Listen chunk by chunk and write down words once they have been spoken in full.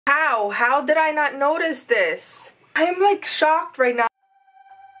How did I not notice this? I am like shocked right now.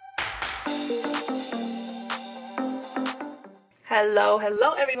 Hello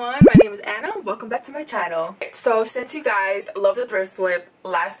everyone, my name is Anna. Welcome back to my channel. So since you guys love the thrift flip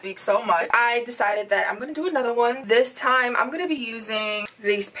last week so much, I decided that I'm gonna do another one. This time I'm gonna be using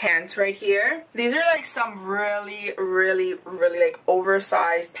these pants right here. These are like some really like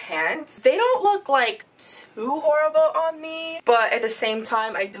oversized pants. They don't look like too horrible on me, but at the same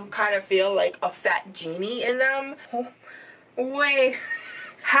time I do kind of feel like a fat genie in them. Oh, wait.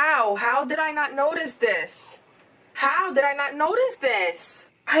 How did I not notice this? How did I not notice this?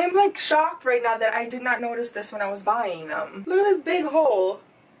 I am like shocked right now that I did not notice this when I was buying them. Look at this big hole.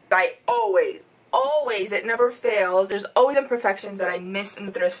 I always, it never fails. There's always imperfections that I miss in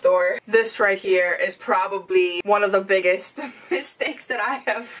the thrift store. This right here is probably one of the biggest mistakes that I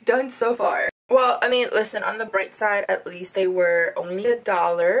have done so far. Well, I mean, listen, on the bright side, at least they were only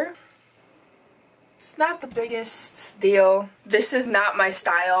 $1. It's not the biggest deal. This is not my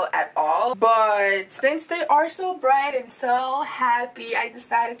style at all, but since they are so bright and so happy, I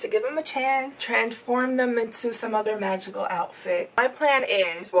decided to give them a chance, transform them into some other magical outfit. My plan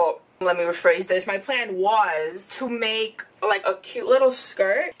is, well, let me rephrase this. My plan was to make like a cute little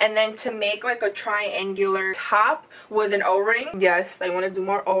skirt and then to make like a triangular top with an O-ring. Yes, I want to do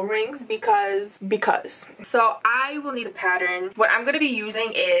more O-rings because. So I will need a pattern. What I'm going to be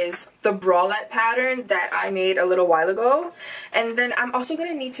using is the bralette pattern that I made a little while ago. And then I'm also going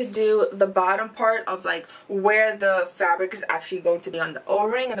to need to do the bottom part of like where the fabric is actually going to be on the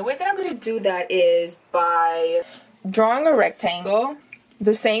O-ring. And the way that I'm going to do that is by drawing a rectangle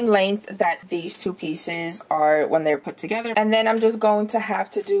the same length that these two pieces are when they're put together, and then I'm just going to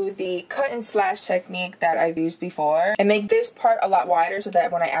have to do the cut and slash technique that I've used before and make this part a lot wider so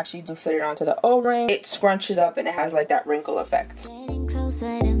that when I actually do fit it onto the O-ring, it scrunches up and it has like that wrinkle effect. Getting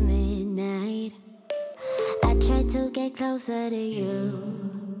closer to midnight, I try to get closer to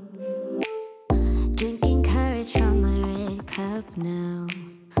you, drinking courage from my red cup now.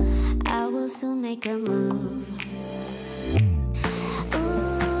 I will soon make a move.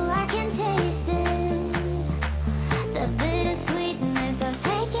 Taste it, the bittersweetness of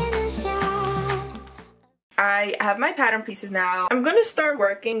taking a shot. I have my pattern pieces now. I'm going to start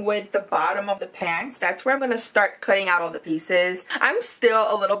working with the bottom of the pants. That's where I'm going to start cutting out all the pieces. I'm still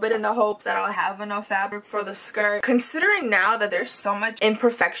a little bit in the hope that I'll have enough fabric for the skirt. Considering now that there's so much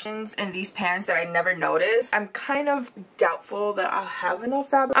imperfections in these pants that I never noticed, I'm kind of doubtful that I'll have enough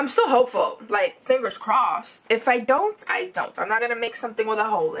fabric. I'm still hopeful, like fingers crossed. If I don't, I don't. I'm not going to make something with a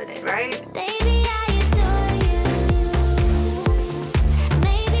hole in it, right? Baby,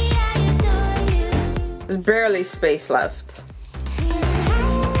 there's barely space left.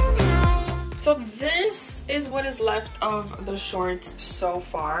 So this is what is left of the shorts so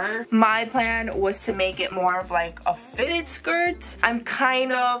far. My plan was to make it more of like a fitted skirt. I'm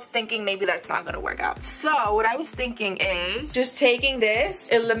kind of thinking maybe that's not gonna work out. So what I was thinking is just taking this,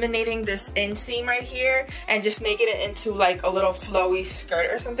 eliminating this inseam right here, and just making it into like a little flowy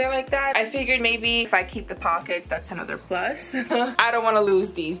skirt or something like that. I figured maybe if I keep the pockets, that's another plus. I don't want to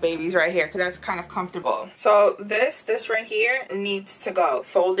lose these babies right here because that's kind of comfortable. So this right here needs to go.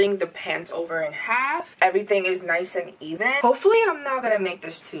 Folding the pants over in half. Everything is nice and even. Hopefully I'm not gonna make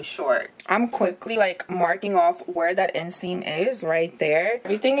this too short. I'm quickly like marking off where that inseam is right there.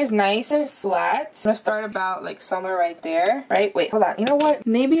 Everything is nice and flat. I'm gonna start about like somewhere right there. Right? Wait, hold on. You know what?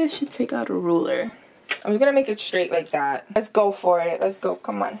 Maybe I should take out a ruler. I'm just gonna make it straight like that. Let's go for it. Let's go.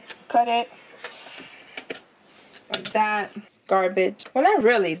 Come on. Cut it. Like that. Garbage. Well, not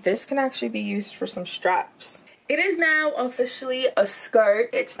really. This can actually be used for some straps. It is now officially a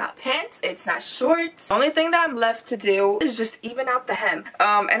skirt. It's not pants, it's not shorts. The only thing that I'm left to do is just even out the hem.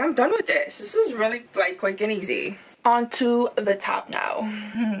 And I'm done with this. This is really like quick and easy. On to the top now.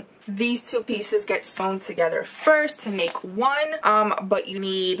 These two pieces get sewn together first to make one, but you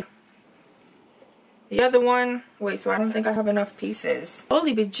need the other one. Wait, so I don't think I have enough pieces.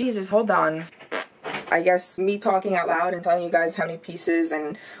 Holy bejesus, hold on. I guess me talking out loud and telling you guys how many pieces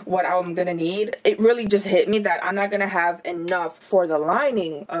and what I'm gonna need, it really just hit me that I'm not gonna have enough for the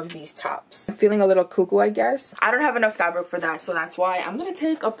lining of these tops. I'm feeling a little cuckoo, I guess. I don't have enough fabric for that, so that's why I'm gonna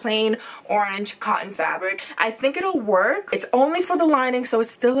take a plain orange cotton fabric. I think it'll work. It's only for the lining, so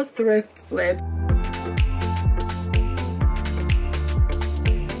it's still a thrift flip.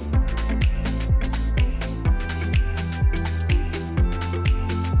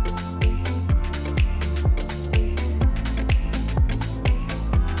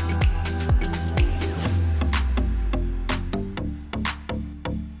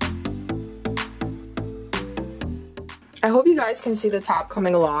 I hope you guys can see the top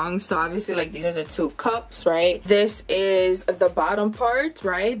coming along. So obviously, like, these are the 2 cups, right? This is the bottom part,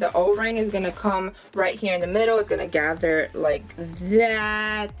 right? The O-ring is gonna come right here in the middle. It's gonna gather like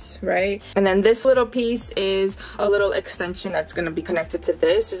that, right? And then this little piece is a little extension that's gonna be connected to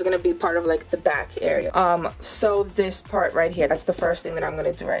this. Is gonna be part of like the back area. So this part right here, that's the first thing that I'm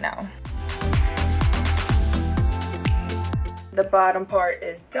gonna do right now. The bottom part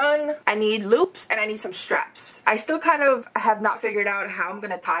is done. I need loops and I need some straps. I still kind of have not figured out how I'm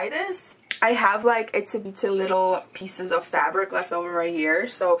gonna tie this. I have like itsy bitsy little pieces of fabric left over right here.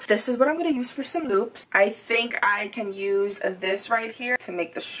 So this is what I'm gonna use for some loops. I think I can use this right here to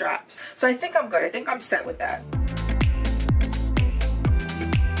make the straps. So I think I'm good. I think I'm set with that.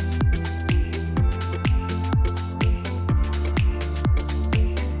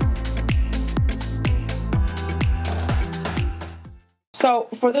 So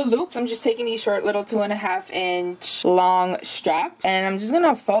for the loops, I'm just taking these short little 2.5-inch long straps, and I'm just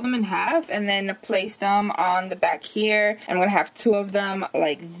gonna fold them in half and then place them on the back here. I'm gonna have 2 of them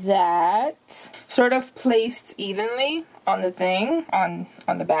like that, sort of placed evenly on the thing, on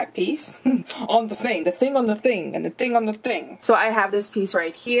the back piece. On the thing on the thing, and the thing on the thing. So I have this piece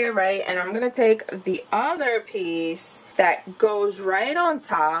right here, right? And I'm gonna take the other piece that goes right on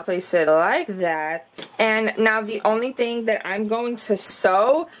top, place it like that. And now the only thing that I'm going to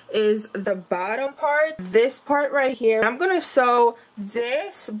sew is the bottom part, this part right here. I'm gonna sew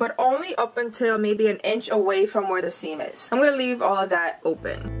this, but only up until maybe 1 inch away from where the seam is. I'm gonna leave all of that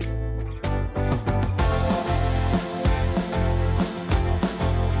open.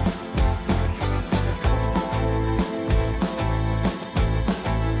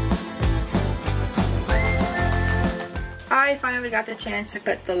 I finally got the chance to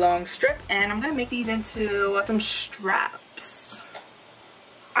cut the long strip, and I'm gonna make these into some straps.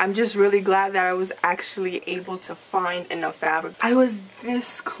 I'm just really glad that I was actually able to find enough fabric. I was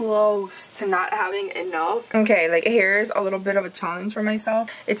this close to not having enough. Okay, like, here's a little bit of a challenge for myself.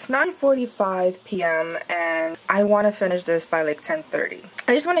 It's 9:45 p.m. and I want to finish this by like 10:30.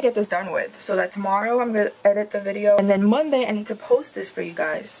 I just want to get this done with so that tomorrow I'm gonna edit the video, and then Monday I need to post this for you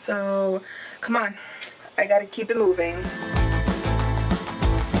guys. So come on, I gotta keep it moving.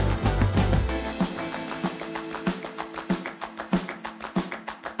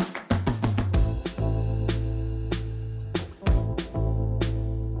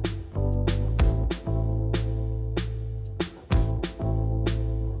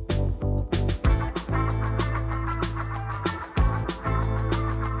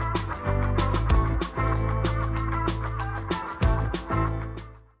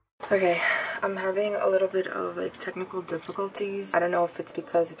 Okay, I'm having a little bit of like technical difficulties. I don't know if it's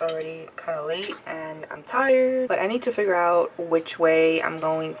because it's already kind of late and I'm tired, but I need to figure out which way I'm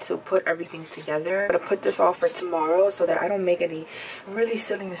going to put everything together. I'm gonna put this off for tomorrow so that I don't make any really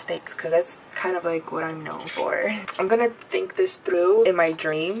silly mistakes, because that's kind of like what I'm known for. I'm gonna think this through in my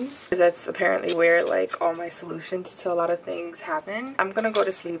dreams, because that's apparently where like all my solutions to a lot of things happen. I'm gonna go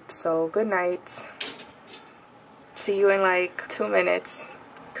to sleep, so good night. See you in like 2 minutes.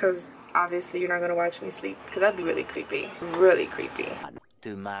 Because obviously you're not going to watch me sleep, because that'd be really creepy. Really creepy.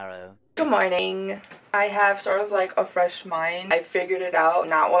 Tomorrow. Good morning. I have sort of like a fresh mind. I figured it out,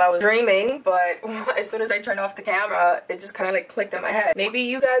 not while I was dreaming, but as soon as I turned off the camera, it just kind of like clicked in my head. Maybe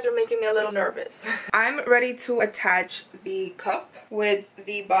you guys are making me a little nervous. I'm ready to attach the cup with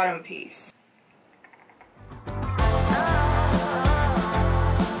the bottom piece.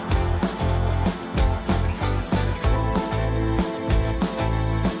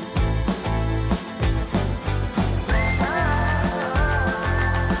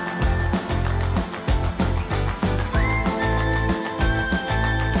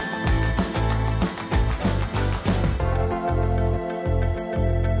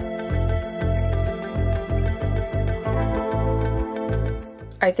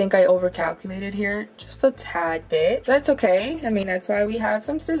 I think I overcalculated here just a tad bit. That's okay. I mean, that's why we have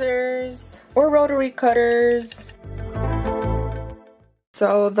some scissors or rotary cutters.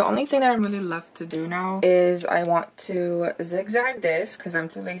 So the only thing that I'm really left to do now is I want to zigzag this because I'm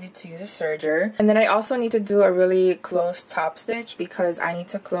too lazy to use a serger. And then I also need to do a really close top stitch because I need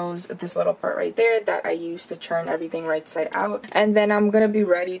to close this little part right there that I used to turn everything right side out. And then I'm gonna be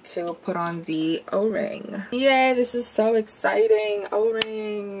ready to put on the O-ring. Yay, this is so exciting.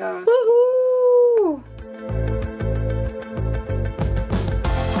 O-ring. Woohoo!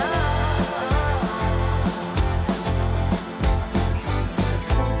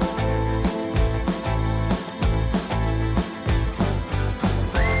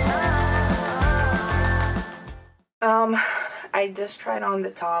 I just tried on the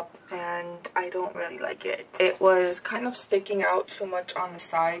top and I don't really like it. It was kind of sticking out too much on the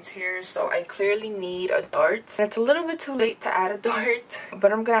sides here, so I clearly need a dart. And it's a little bit too late to add a dart,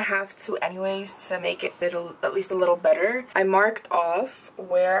 but I'm gonna have to anyways to make it fit at least a little better. I marked off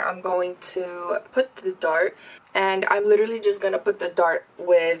where I'm going to put the dart, and I'm literally just gonna put the dart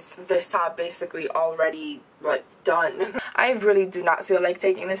with this top basically already like done. I really do not feel like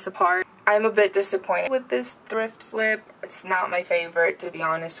taking this apart. I'm a bit disappointed with this thrift flip. It's not my favorite, to be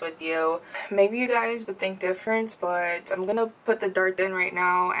honest with you. Maybe you guys would think different, but I'm gonna put the dart in right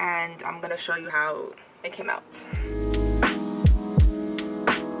now and I'm gonna show you how it came out.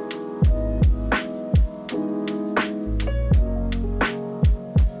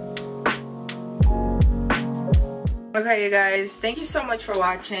 Okay, you guys, thank you so much for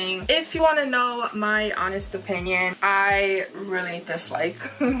watching. If you want to know my honest opinion, I really dislike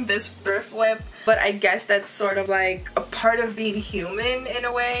this thrift flip, but I guess that's sort of like a part of being human in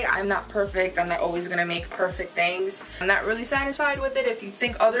a way. I'm not perfect. I'm not always gonna make perfect things. I'm not really satisfied with it. If you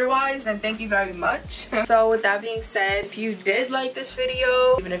think otherwise, then thank you very much. So with that being said, if you did like this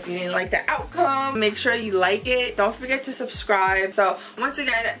video, even if you didn't like the outcome, make sure you like it. Don't forget to subscribe. So once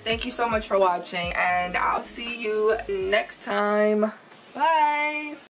again, thank you so much for watching, and I'll see you next time. Bye.